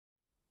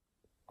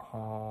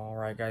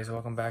Alright guys,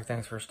 welcome back.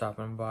 Thanks for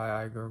stopping by.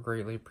 I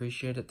greatly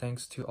appreciate it.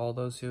 Thanks to all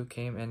those who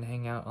came and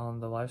hang out on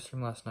the live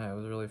stream last night. It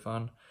was really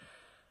fun.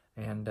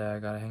 And I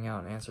got to hang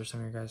out and answer some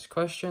of your guys'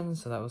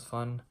 questions, so that was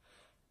fun.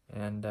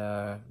 And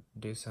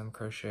do some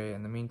crochet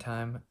in the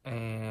meantime.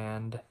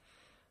 And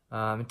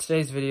in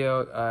today's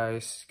video, I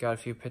got a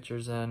few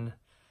pictures in.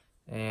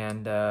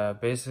 And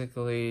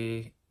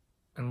basically,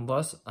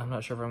 unless I'm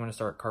not sure if I'm going to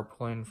start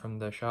carpooling from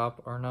the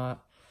shop or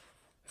not.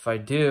 If I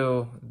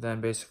do, then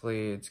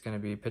basically it's going to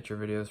be picture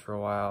videos for a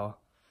while,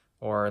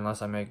 or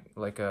unless I make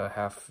like a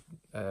half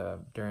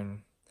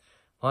during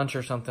lunch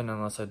or something,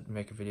 unless I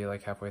make a video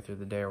like halfway through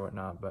the day or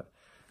whatnot. But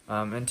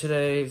in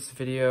today's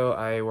video,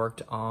 I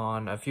worked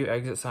on a few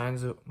exit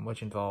signs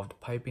which involved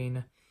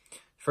piping.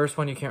 First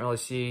one you can't really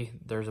see.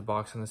 There's a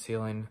box in the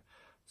ceiling.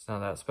 It's not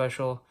that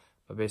special,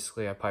 but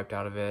basically I piped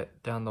out of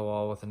it down the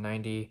wall with a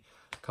 90,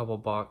 couple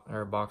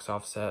box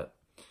offset,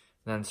 and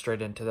then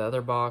straight into the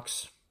other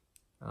box.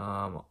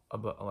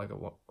 About like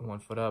 1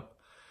 foot up,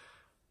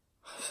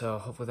 so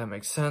hopefully that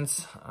makes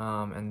sense.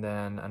 And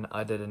then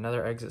I did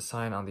another exit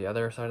sign on the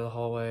other side of the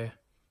hallway,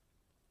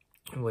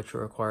 which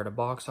required a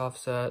box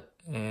offset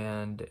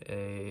and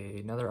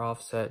another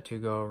offset to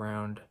go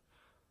around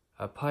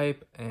a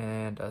pipe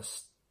and a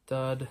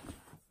stud,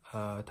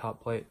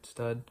 top plate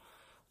stud.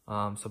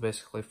 So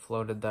basically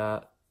floated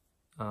that.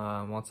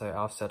 Once I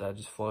offset, I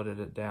just floated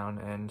it down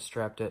and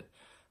strapped it.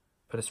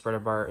 Put a spreader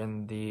bar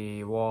in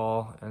the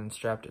wall and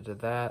strapped it to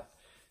that,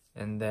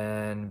 and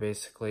then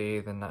basically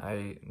the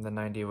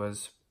 90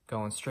 was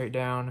going straight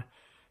down,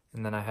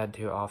 and then I had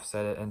to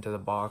offset it into the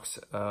box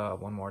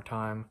one more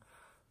time.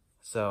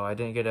 So I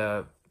didn't get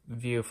a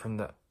view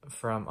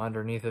from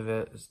underneath of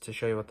it to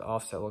show you what the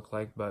offset looked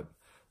like, but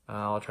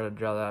I'll try to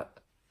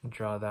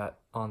draw that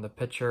on the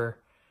picture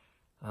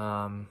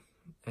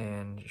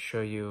and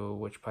show you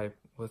which pipe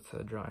with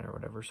the drawing or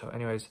whatever. So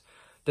anyways,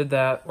 did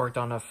that, worked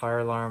on a fire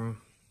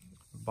alarm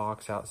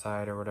box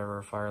outside or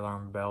whatever, fire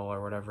alarm bell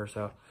or whatever.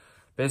 So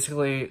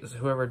basically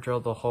whoever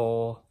drilled the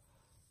hole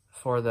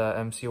for the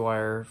MC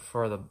wire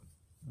for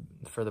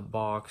the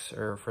box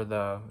or for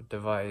the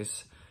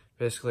device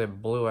basically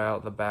blew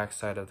out the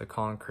backside of the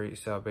concrete.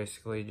 So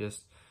basically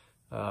just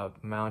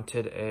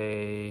mounted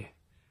a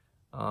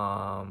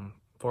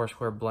 4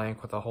 square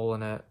blank with a hole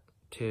in it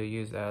to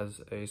use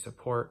as a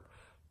support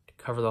to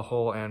cover the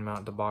hole and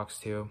mount the box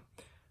to,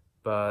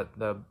 but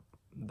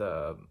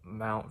the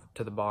mount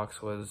to the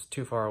box was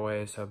too far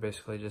away, so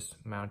basically just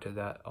mounted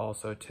that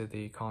also to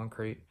the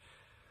concrete.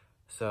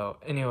 So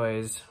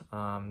anyways,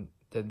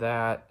 did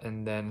that,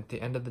 and then at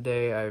the end of the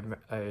day I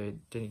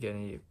didn't get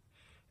any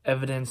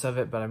evidence of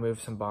it, but I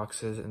moved some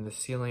boxes in the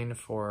ceiling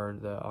for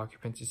the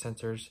occupancy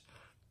sensors.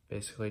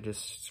 Basically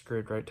just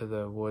screwed right to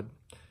the wood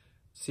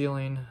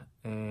ceiling.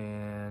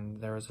 And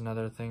there was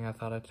another thing I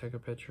thought I took a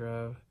picture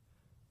of,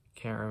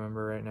 can't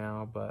remember right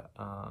now, but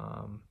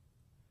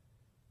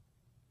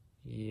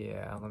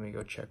yeah, let me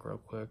go check real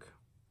quick.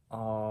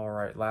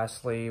 Alright,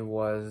 lastly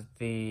was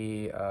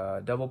the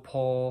double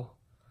pole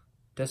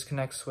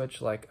disconnect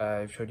switch like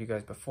I've showed you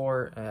guys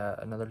before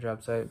at another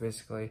job site,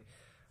 basically.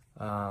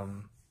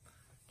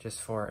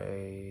 Just for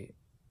a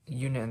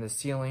unit in the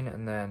ceiling,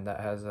 and then that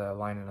has a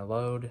line and a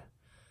load.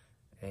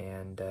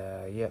 And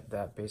yep,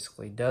 that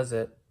basically does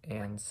it.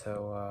 And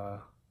so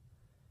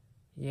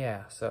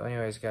yeah, so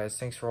anyways guys,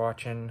 thanks for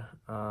watching.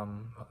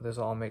 This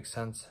will all make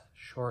sense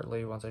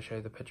shortly once I show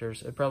you the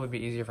pictures. It'd probably be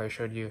easier if I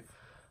showed you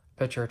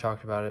picture,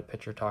 talk about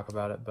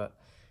it, but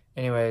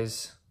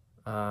anyways,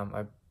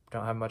 I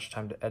don't have much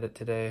time to edit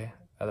today,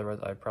 otherwise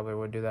I probably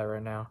would do that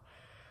right now,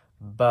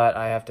 but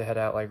I have to head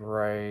out like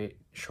right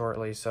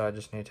shortly, so I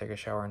just need to take a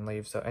shower and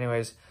leave. So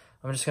anyways,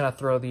 I'm just gonna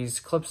throw these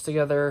clips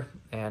together,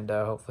 and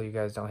hopefully you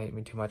guys don't hate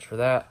me too much for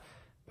that,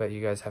 but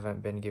you guys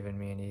haven't been giving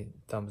me any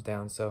thumbs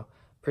down, so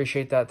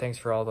appreciate that. Thanks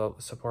for all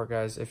the support,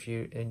 guys. If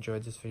you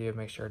enjoyed this video,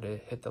 make sure to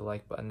hit the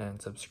like button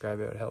and subscribe.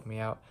 It would help me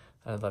out.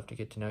 I'd love to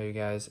get to know you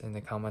guys in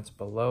the comments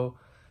below.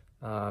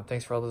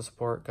 Thanks for all the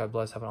support. God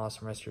bless. Have an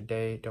awesome rest of your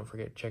day. Don't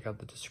forget to check out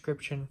the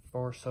description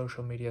for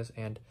social medias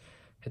and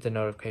hit the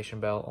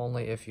notification bell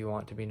only if you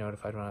want to be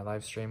notified when I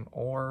live stream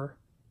or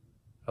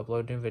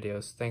upload new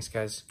videos. Thanks,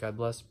 guys. God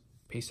bless.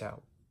 Peace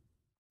out.